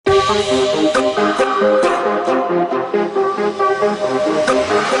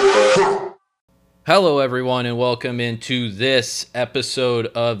Hello, everyone, and welcome into this episode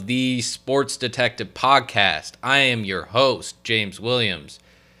of the Sports Detective Podcast. I am your host, James Williams,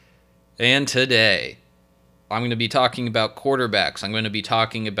 and today I'm going to be talking about quarterbacks. I'm going to be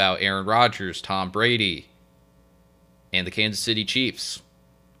talking about Aaron Rodgers, Tom Brady, and the Kansas City Chiefs.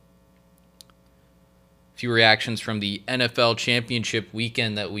 A few reactions from the NFL Championship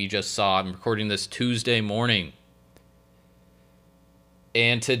weekend that we just saw. I'm recording this Tuesday morning.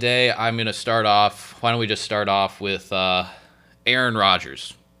 And today I'm going to start off, why don't we just start off with Aaron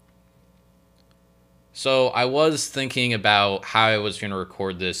Rodgers. So I was thinking about how I was going to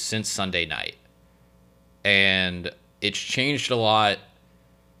record this since Sunday night. And it's changed a lot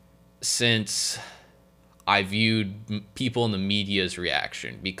since I viewed people in the media's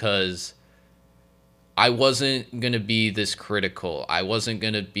reaction, because I wasn't going to be this critical. I wasn't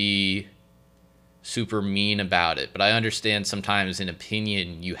going to be super mean about it, but I understand sometimes in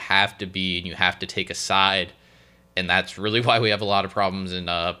opinion you have to be, and you have to take a side, and that's really why we have a lot of problems in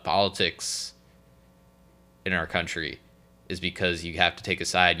politics in our country, is because you have to take a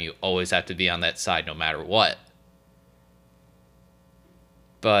side and you always have to be on that side no matter what.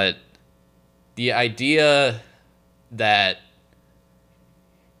 But the idea that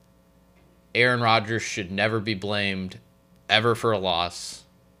Aaron Rodgers should never be blamed ever for a loss,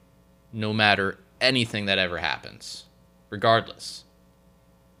 no matter anything that ever happens, regardless,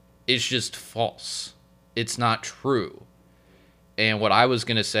 it's just false. It's not true. And what I was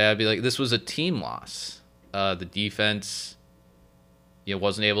going to say, I'd be like, this was a team loss. The defense,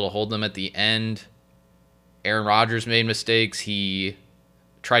 wasn't able to hold them at the end. Aaron Rodgers made mistakes. He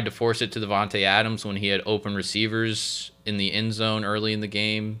tried to force it to Davante Adams when he had open receivers in the end zone early in the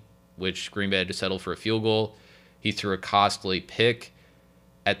game, which Green Bay had to settle for a field goal. He threw a costly pick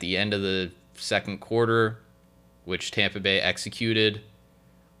at the end of the second quarter, which Tampa Bay executed.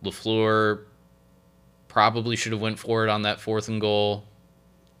 LaFleur probably should have went for it on that 4th and goal.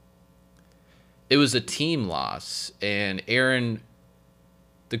 It was a team loss, and Aaron,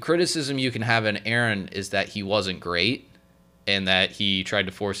 the criticism you can have on Aaron is that he wasn't great, and that he tried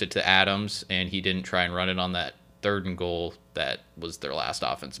to force it to Adams, and he didn't try and run it on that 3rd and goal that was their last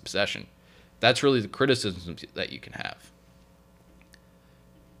offensive possession. That's really the criticism that you can have.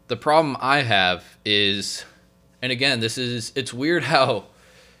 The problem I have is, and again, it's weird how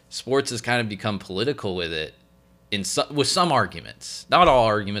sports has kind of become political with it, with some arguments. Not all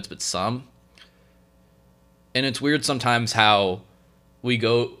arguments, but some. And it's weird sometimes how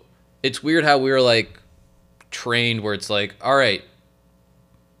it's weird how we're like trained where it's like, all right,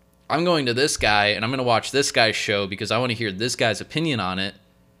 I'm going to this guy and I'm going to watch this guy's show because I want to hear this guy's opinion on it.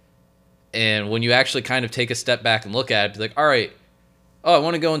 And when you actually kind of take a step back and look at it, be like, all right, I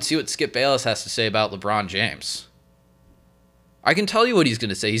want to go and see what Skip Bayless has to say about LeBron James. I can tell you what he's going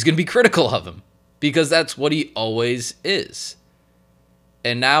to say. He's going to be critical of him because that's what he always is.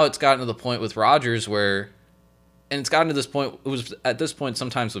 And now it's gotten to the point with Rodgers where, and it's gotten to this point, it was at this point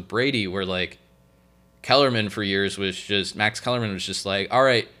sometimes with Brady where like Kellerman for years Max Kellerman was just like, all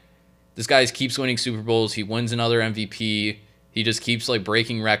right, this guy keeps winning Super Bowls. He wins another MVP. He just keeps like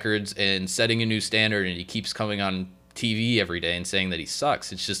breaking records and setting a new standard, and he keeps coming on TV every day and saying that he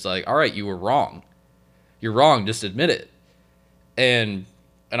sucks. It's just like, all right, you were wrong. You're wrong. Just admit it. And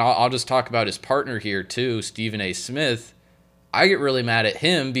I'll just talk about his partner here too, Stephen A. Smith. I get really mad at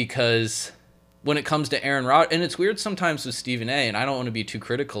him because when it comes to Aaron Rodgers, and it's weird sometimes with Stephen A., and I don't want to be too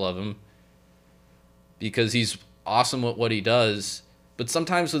critical of him because he's awesome at what he does, but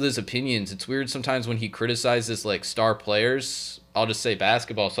sometimes with his opinions, it's weird sometimes when he criticizes like star players. I'll just say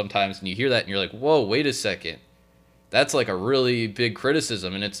basketball sometimes, and you hear that and you're like, whoa, wait a second. That's like a really big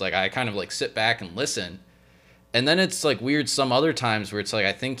criticism, and it's like I kind of like sit back and listen. And then it's like weird some other times where it's like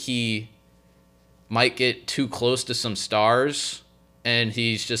I think he might get too close to some stars, and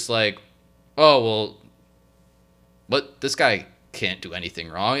he's just like, oh, well, but this guy can't do anything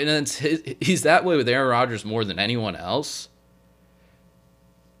wrong. And then he's that way with Aaron Rodgers more than anyone else,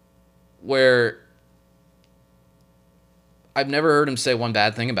 where I've never heard him say one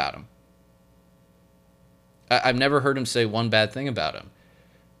bad thing about him. I've never heard him say one bad thing about him.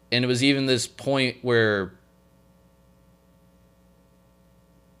 And it was even this point where,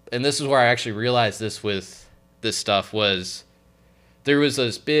 and this is where I actually realized this with this stuff, was there was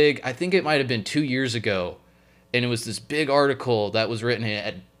this big, I think it might have been 2 years ago, and it was this big article that was written. It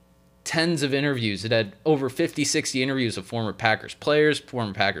had tens of interviews. It had over 50, 60 interviews of former Packers players,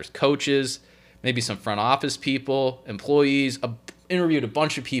 former Packers coaches, maybe some front office people, employees, interviewed a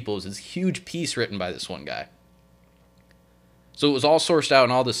bunch of people. It was this huge piece written by this one guy. So it was all sourced out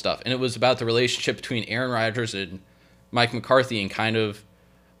and all this stuff. And it was about the relationship between Aaron Rodgers and Mike McCarthy and kind of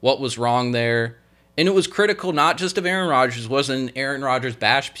what was wrong there. And it was critical not just of Aaron Rodgers. It wasn't an Aaron Rodgers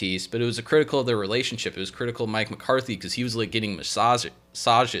bash piece, but it was critical of their relationship. It was critical of Mike McCarthy because he was like getting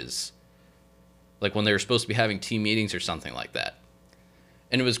massages, like when they were supposed to be having team meetings or something like that.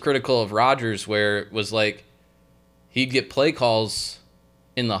 And it was critical of Rodgers where it was like he'd get play calls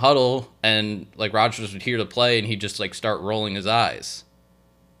in the huddle and like Rodgers would hear the play and he'd just like start rolling his eyes.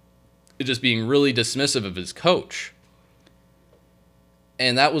 Just being really dismissive of his coach.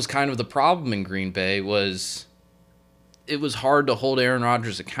 And that was kind of the problem in Green Bay was it was hard to hold Aaron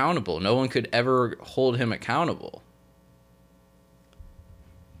Rodgers accountable. No one could ever hold him accountable.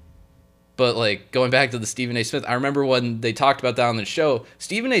 But like going back to the Stephen A. Smith, I remember when they talked about that on the show,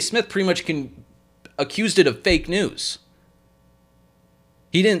 Stephen A. Smith pretty much accused it of fake news.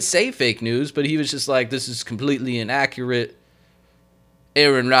 He didn't say fake news, but he was just like, this is completely inaccurate.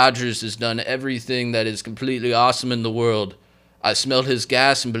 Aaron Rodgers has done everything that is completely awesome in the world. I smelled his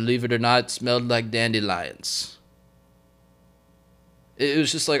gas, and believe it or not, it smelled like dandelions. It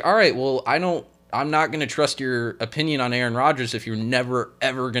was just like, all right, well, I'm not going to trust your opinion on Aaron Rodgers if you're never,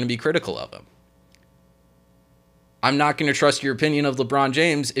 ever going to be critical of him. I'm not going to trust your opinion of LeBron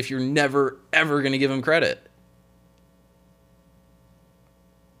James if you're never, ever going to give him credit.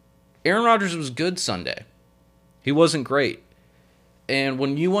 Aaron Rodgers was good Sunday. He wasn't great. And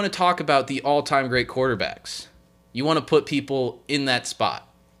when you want to talk about the all-time great quarterbacks, you want to put people in that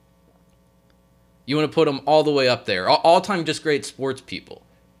spot. You want to put them all the way up there. All-time just great sports people.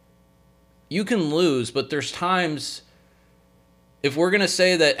 You can lose, but there's times, if we're going to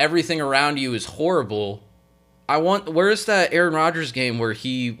say that everything around you is horrible, where's that Aaron Rodgers game where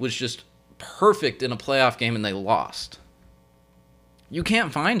he was just perfect in a playoff game and they lost? You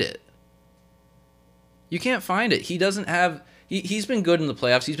can't find it. You can't find it. He doesn't have... He's been good in the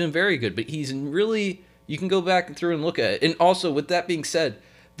playoffs. He's been very good, but he's really... You can go back through and look at it. And also, with that being said,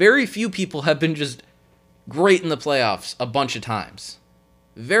 very few people have been just great in the playoffs a bunch of times.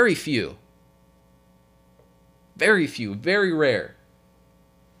 Very few. Very few. Very rare.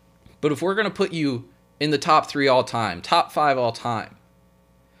 But if we're going to put you in the top 3 all time, top 5 all time,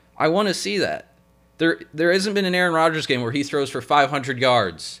 I want to see that. There hasn't been an Aaron Rodgers game where he throws for 500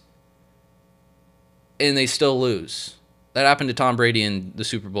 yards and they still lose. That happened to Tom Brady in the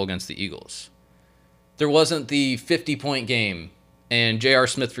Super Bowl against the Eagles. There wasn't the 50-point game and J.R.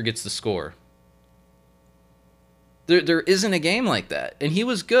 Smith forgets the score. There isn't a game like that. And he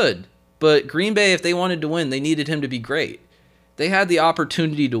was good. But Green Bay, if they wanted to win, they needed him to be great. They had the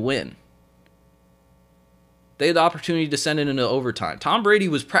opportunity to win. They had the opportunity to send it into overtime. Tom Brady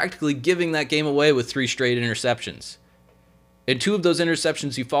was practically giving that game away with 3 straight interceptions. And 2 of those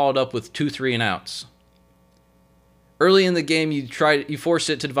interceptions he followed up with 2 3-and-outs. Early in the game, you forced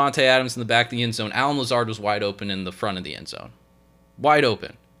it to Devontae Adams in the back of the end zone. Allen Lazard was wide open in the front of the end zone. Wide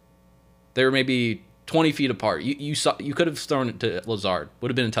open. They were maybe 20 feet apart. You could have thrown it to Lazard. Would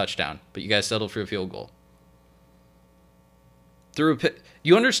have been a touchdown, but you guys settled for a field goal.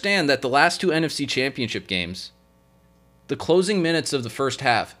 You understand that the last 2 NFC Championship games, the closing minutes of the first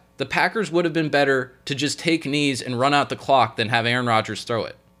half, the Packers would have been better to just take knees and run out the clock than have Aaron Rodgers throw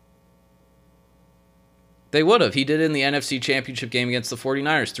it. They would have. He did it in the NFC Championship game against the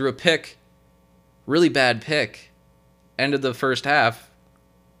 49ers. Threw a pick. Really bad pick. End of the first half.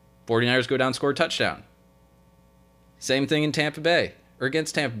 49ers go down, score a touchdown. Same thing in Tampa Bay. Or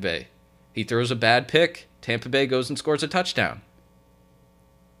against Tampa Bay. He throws a bad pick. Tampa Bay goes and scores a touchdown.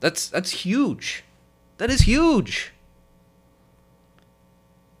 That's huge. That is huge.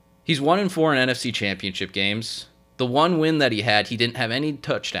 He's 1-4 in NFC Championship games. The one win that he had, he didn't have any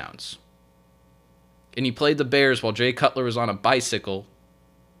touchdowns. And he played the Bears while Jay Cutler was on a bicycle.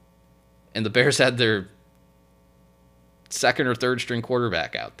 And the Bears had their 2nd or 3rd string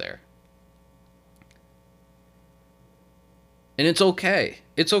quarterback out there. And it's okay.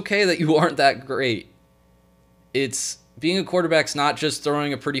 It's okay that you aren't that great. It's being a quarterback's not just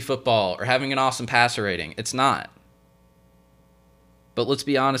throwing a pretty football or having an awesome passer rating. It's not. But let's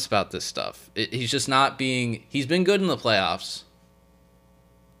be honest about this stuff. He's just not being... He's been good in the playoffs.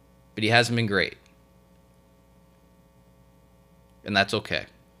 But he hasn't been great. And that's okay.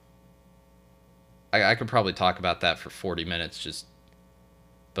 I could probably talk about that for 40 minutes,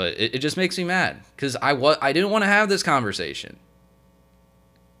 but it just makes me mad because I didn't want to have this conversation.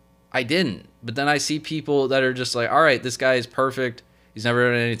 I didn't. But then I see people that are just like, all right, this guy is perfect. He's never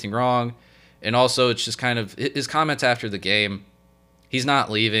done anything wrong. And also it's just kind of his comments after the game. He's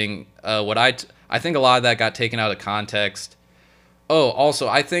not leaving. I think a lot of that got taken out of context. Oh, also,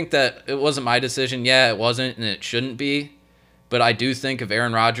 I think that it wasn't my decision. Yeah, it wasn't, and it shouldn't be. But I do think if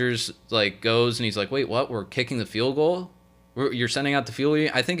Aaron Rodgers like goes and he's like, wait, what? We're kicking the field goal? You're sending out the field goal?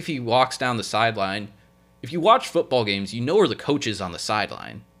 I think if he walks down the sideline, if you watch football games, you know where the coach is on the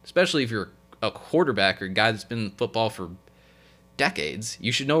sideline. Especially if you're a quarterback or a guy that's been in football for decades.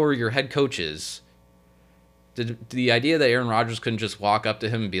 You should know where your head coach is. The idea that Aaron Rodgers couldn't just walk up to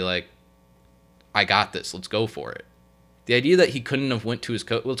him and be like, I got this, let's go for it. The idea that he couldn't have went to his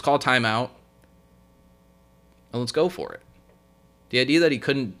coach, let's call timeout, and let's go for it. The idea that he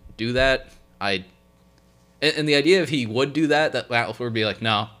couldn't do that, and the idea if he would do that, that would be like,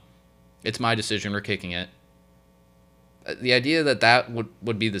 no, it's my decision, we're kicking it. The idea that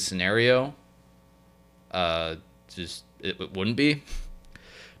would be the scenario, just it wouldn't be.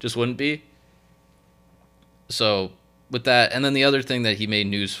 Just wouldn't be. So with that, and then the other thing that he made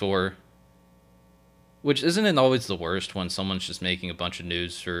news for, which isn't it always the worst when someone's just making a bunch of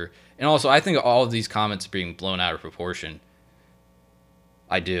news and also I think all of these comments are being blown out of proportion.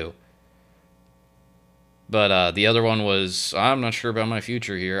 I do. But the other one was, I'm not sure about my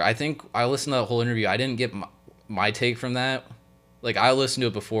future here. I think I listened to that whole interview. I didn't get my take from that. Like, I listened to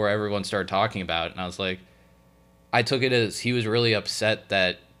it before everyone started talking about it, and I was like, I took it as he was really upset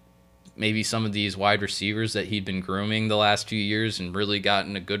that maybe some of these wide receivers that he'd been grooming the last few years and really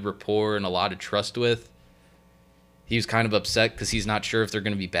gotten a good rapport and a lot of trust with, he was kind of upset because he's not sure if they're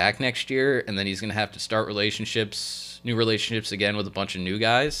going to be back next year, and then he's going to have to start new relationships again with a bunch of new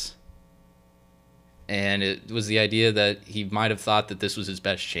guys. And it was the idea that he might have thought that this was his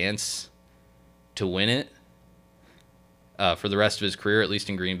best chance to win it for the rest of his career, at least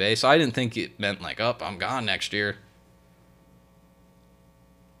in Green Bay. So I didn't think it meant like, oh, I'm gone next year.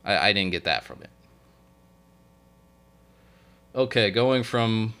 I didn't get that from it. Okay, going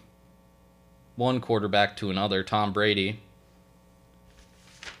from one quarterback to another, Tom Brady.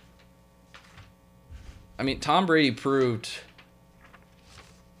 I mean, Tom Brady proved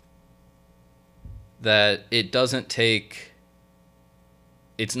that it's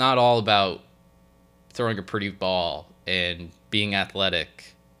not all about throwing a pretty ball and being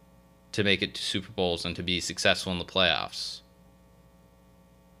athletic to make it to Super Bowls and to be successful in the playoffs.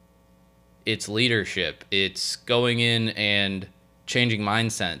 It's leadership. It's going in and changing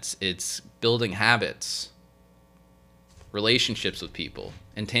mindsets. It's building habits, relationships with people,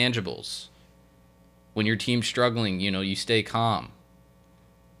 intangibles. When your team's struggling, you stay calm.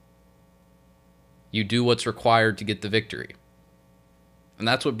 You do what's required to get the victory. And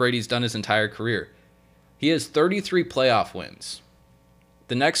that's what Brady's done his entire career. He has 33 playoff wins.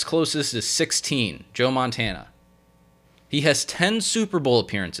 The next closest is 16, Joe Montana. He has 10 Super Bowl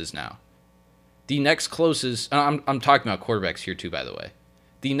appearances now. The next closest, I'm talking about quarterbacks here too, by the way.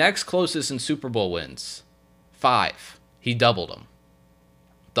 The next closest in Super Bowl wins, 5. He doubled them.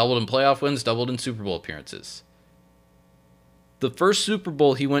 Doubled in playoff wins, doubled in Super Bowl appearances. The first Super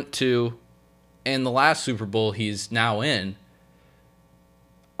Bowl he went to and the last Super Bowl he's now in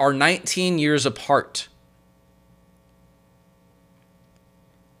are 19 years apart.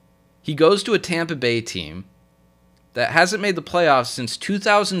 He goes to a Tampa Bay team that hasn't made the playoffs since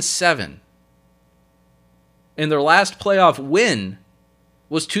 2007. And their last playoff win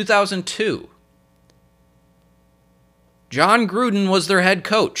was 2002. John Gruden was their head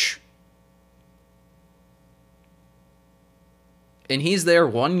coach. And he's there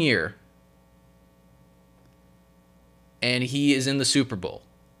 1 year. And he is in the Super Bowl.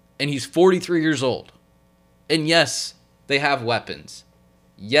 And he's 43 years old. And yes, they have weapons.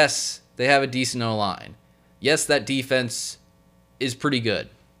 Yes, they have a decent O-line. Yes, that defense is pretty good.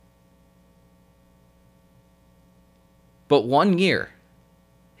 But 1 year,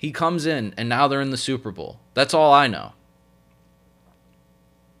 he comes in, and now they're in the Super Bowl. That's all I know.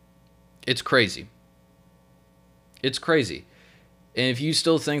 It's crazy. It's crazy. And if you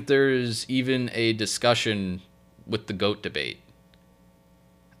still think there's even a discussion with the GOAT debate,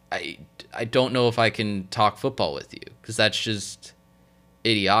 I don't know if I can talk football with you, because that's just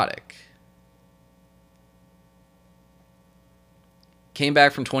idiotic. Came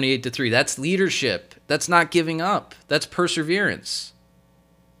back from 28-3. That's leadership. That's not giving up. That's perseverance.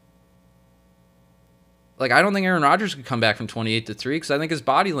 Like, I don't think Aaron Rodgers could come back from 28-3 because I think his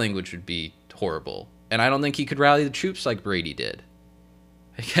body language would be horrible. And I don't think he could rally the troops like Brady did.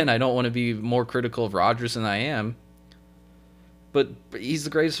 Again, I don't want to be more critical of Rodgers than I am. But he's the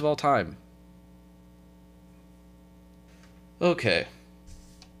greatest of all time. Okay.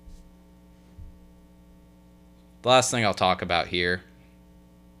 The last thing I'll talk about here.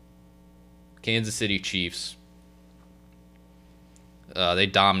 Kansas City Chiefs. They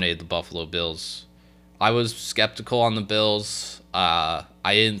dominated the Buffalo Bills. I was skeptical on the Bills. I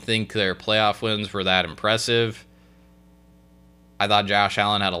didn't think their playoff wins were that impressive. I thought Josh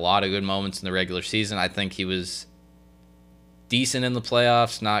Allen had a lot of good moments in the regular season. I think he was decent in the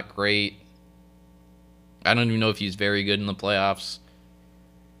playoffs, not great. I don't even know if he's very good in the playoffs.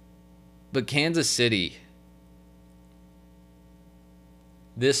 But Kansas City,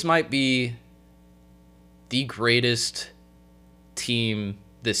 this might be the greatest team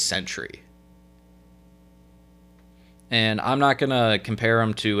this century. And I'm not going to compare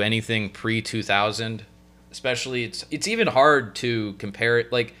them to anything pre-2000. Especially, it's even hard to compare it.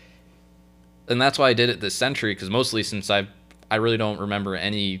 Like, and that's why I did it this century, because mostly since I really don't remember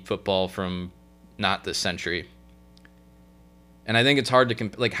any football from not this century. And I think it's hard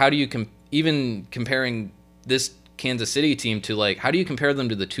to like, how do you even comparing this Kansas City team to, like, how do you compare them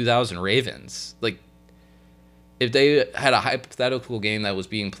to the 2000 Ravens? Like, if they had a hypothetical game that was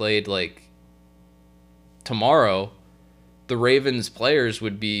being played like tomorrow, the Ravens players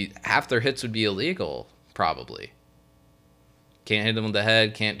would be, half their hits would be illegal, probably. Can't hit them with the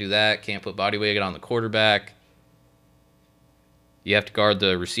head, can't do that, can't put body weight on the quarterback. You have to guard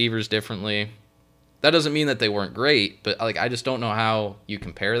the receivers differently. That doesn't mean that they weren't great, but like, I just don't know how you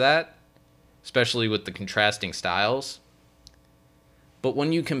compare that, especially with the contrasting styles. But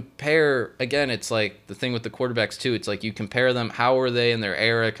when you compare, again, it's like the thing with the quarterbacks too. It's like you compare them, how were they in their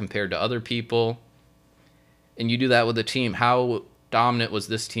era compared to other people? And you do that with the team. How dominant was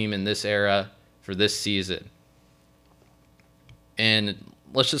this team in this era for this season? And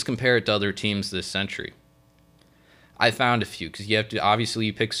let's just compare it to other teams this century. I found a few, because you have to, obviously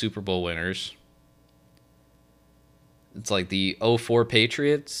you pick Super Bowl winners. It's like the 2004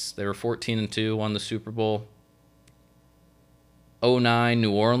 Patriots. They were 14-2, won the Super Bowl. 2009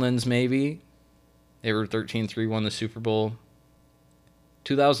 New Orleans, maybe. They were 13-3, won the Super Bowl.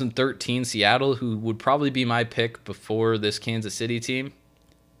 2013 Seattle, who would probably be my pick before this Kansas City team.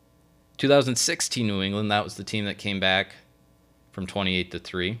 2016 New England, that was the team that came back from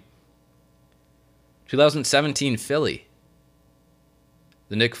 28-3. 2017 Philly.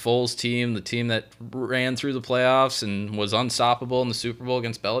 The Nick Foles team, the team that ran through the playoffs and was unstoppable in the Super Bowl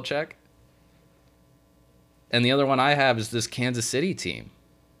against Belichick. And the other one I have is this Kansas City team.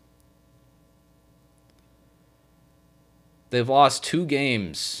 They've lost 2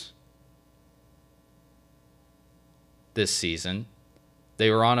 games this season. They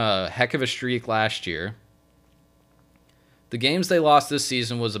were on a heck of a streak last year. The games they lost this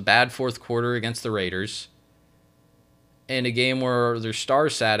season was a bad fourth quarter against the Raiders and a game where their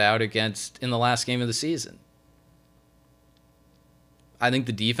stars sat out against in the last game of the season. I think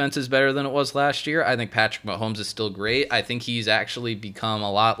the defense is better than it was last year. I think Patrick Mahomes is still great. I think he's actually become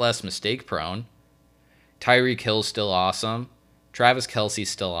a lot less mistake prone. Tyreek Hill's still awesome. Travis Kelce's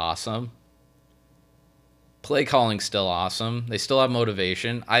still awesome. Play calling's still awesome. They still have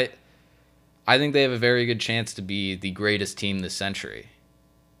motivation. I think they have a very good chance to be the greatest team this century.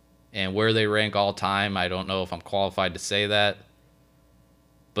 And where they rank all time, I don't know if I'm qualified to say that.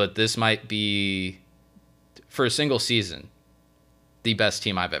 But this might be, for a single season, the best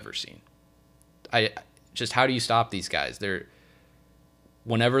team I've ever seen. How do you stop these guys?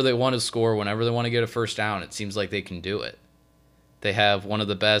 Whenever they want to score, whenever they want to get a first down, it seems like they can do it. They have one of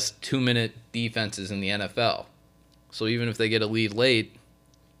the best 2-minute defenses in the NFL. So even if they get a lead late,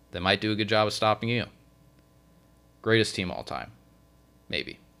 they might do a good job of stopping you. Greatest team all time.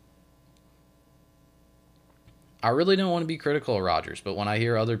 Maybe. I really don't want to be critical of Rodgers, but when I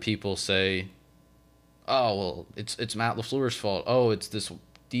hear other people say, oh, well, it's Matt LaFleur's fault. Oh, it's this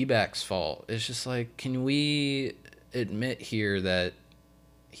D-back's fault. It's just like, can we admit here that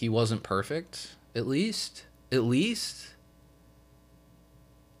he wasn't perfect? At least?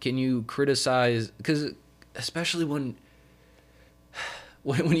 Can you criticize? Because especially when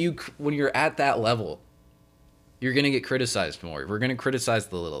you're at that level, you're gonna get criticized more. We're gonna criticize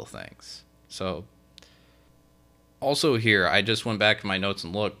the little things. So, also here, I just went back to my notes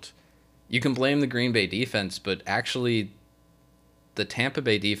and looked. You can blame the Green Bay defense, but actually, the Tampa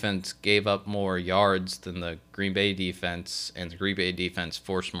Bay defense gave up more yards than the Green Bay defense, and the Green Bay defense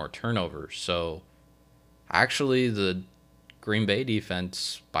forced more turnovers. So, actually, the Green Bay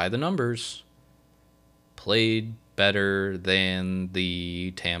defense, by the numbers, played better than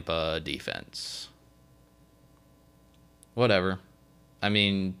the Tampa defense. Whatever. I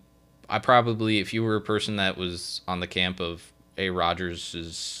mean, I probably, if you were a person that was on the camp of, hey, Rodgers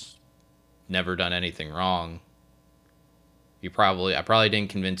has never done anything wrong, I probably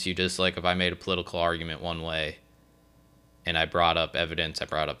didn't convince you, just like if I made a political argument one way and I brought up evidence, I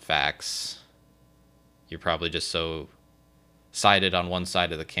brought up facts, you're probably just so sided on one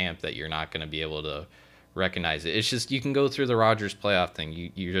side of the camp that you're not going to be able to recognize it. It's just, you can go through the Rodgers playoff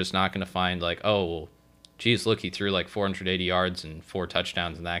thing. You're just not going to find like, oh, well, geez, look, he threw like 480 yards and 4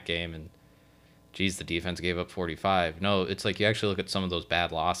 touchdowns in that game, and geez, the defense gave up 45. No, it's like you actually look at some of those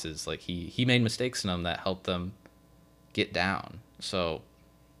bad losses. Like he made mistakes in them that helped them get down. So,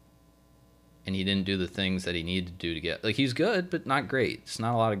 and he didn't do the things that he needed to do to get, like, he's good, but not great. It's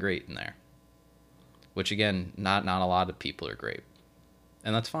not a lot of great in there. Which again, not a lot of people are great.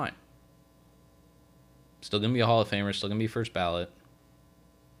 And that's fine. Still going to be a Hall of Famer, still going to be first ballot.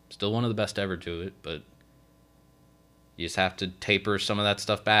 Still one of the best ever to it, but you just have to taper some of that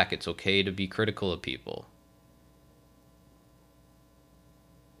stuff back. It's okay to be critical of people.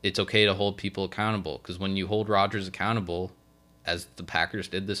 It's okay to hold people accountable, because when you hold Rodgers accountable, as the Packers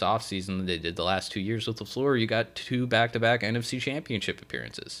did this offseason, they did the last 2 years with LaFleur, you got 2 back-to-back NFC Championship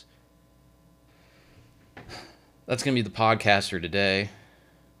appearances. That's going to be the podcast for today.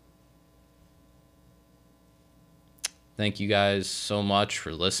 Thank you guys so much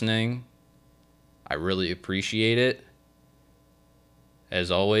for listening. I really appreciate it. As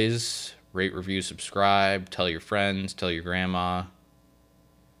always, rate, review, subscribe, tell your friends, tell your grandma.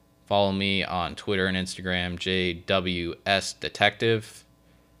 Follow me on Twitter and Instagram, JWS Detective.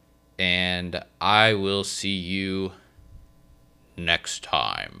 And I will see you next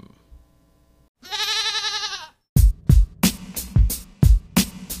time.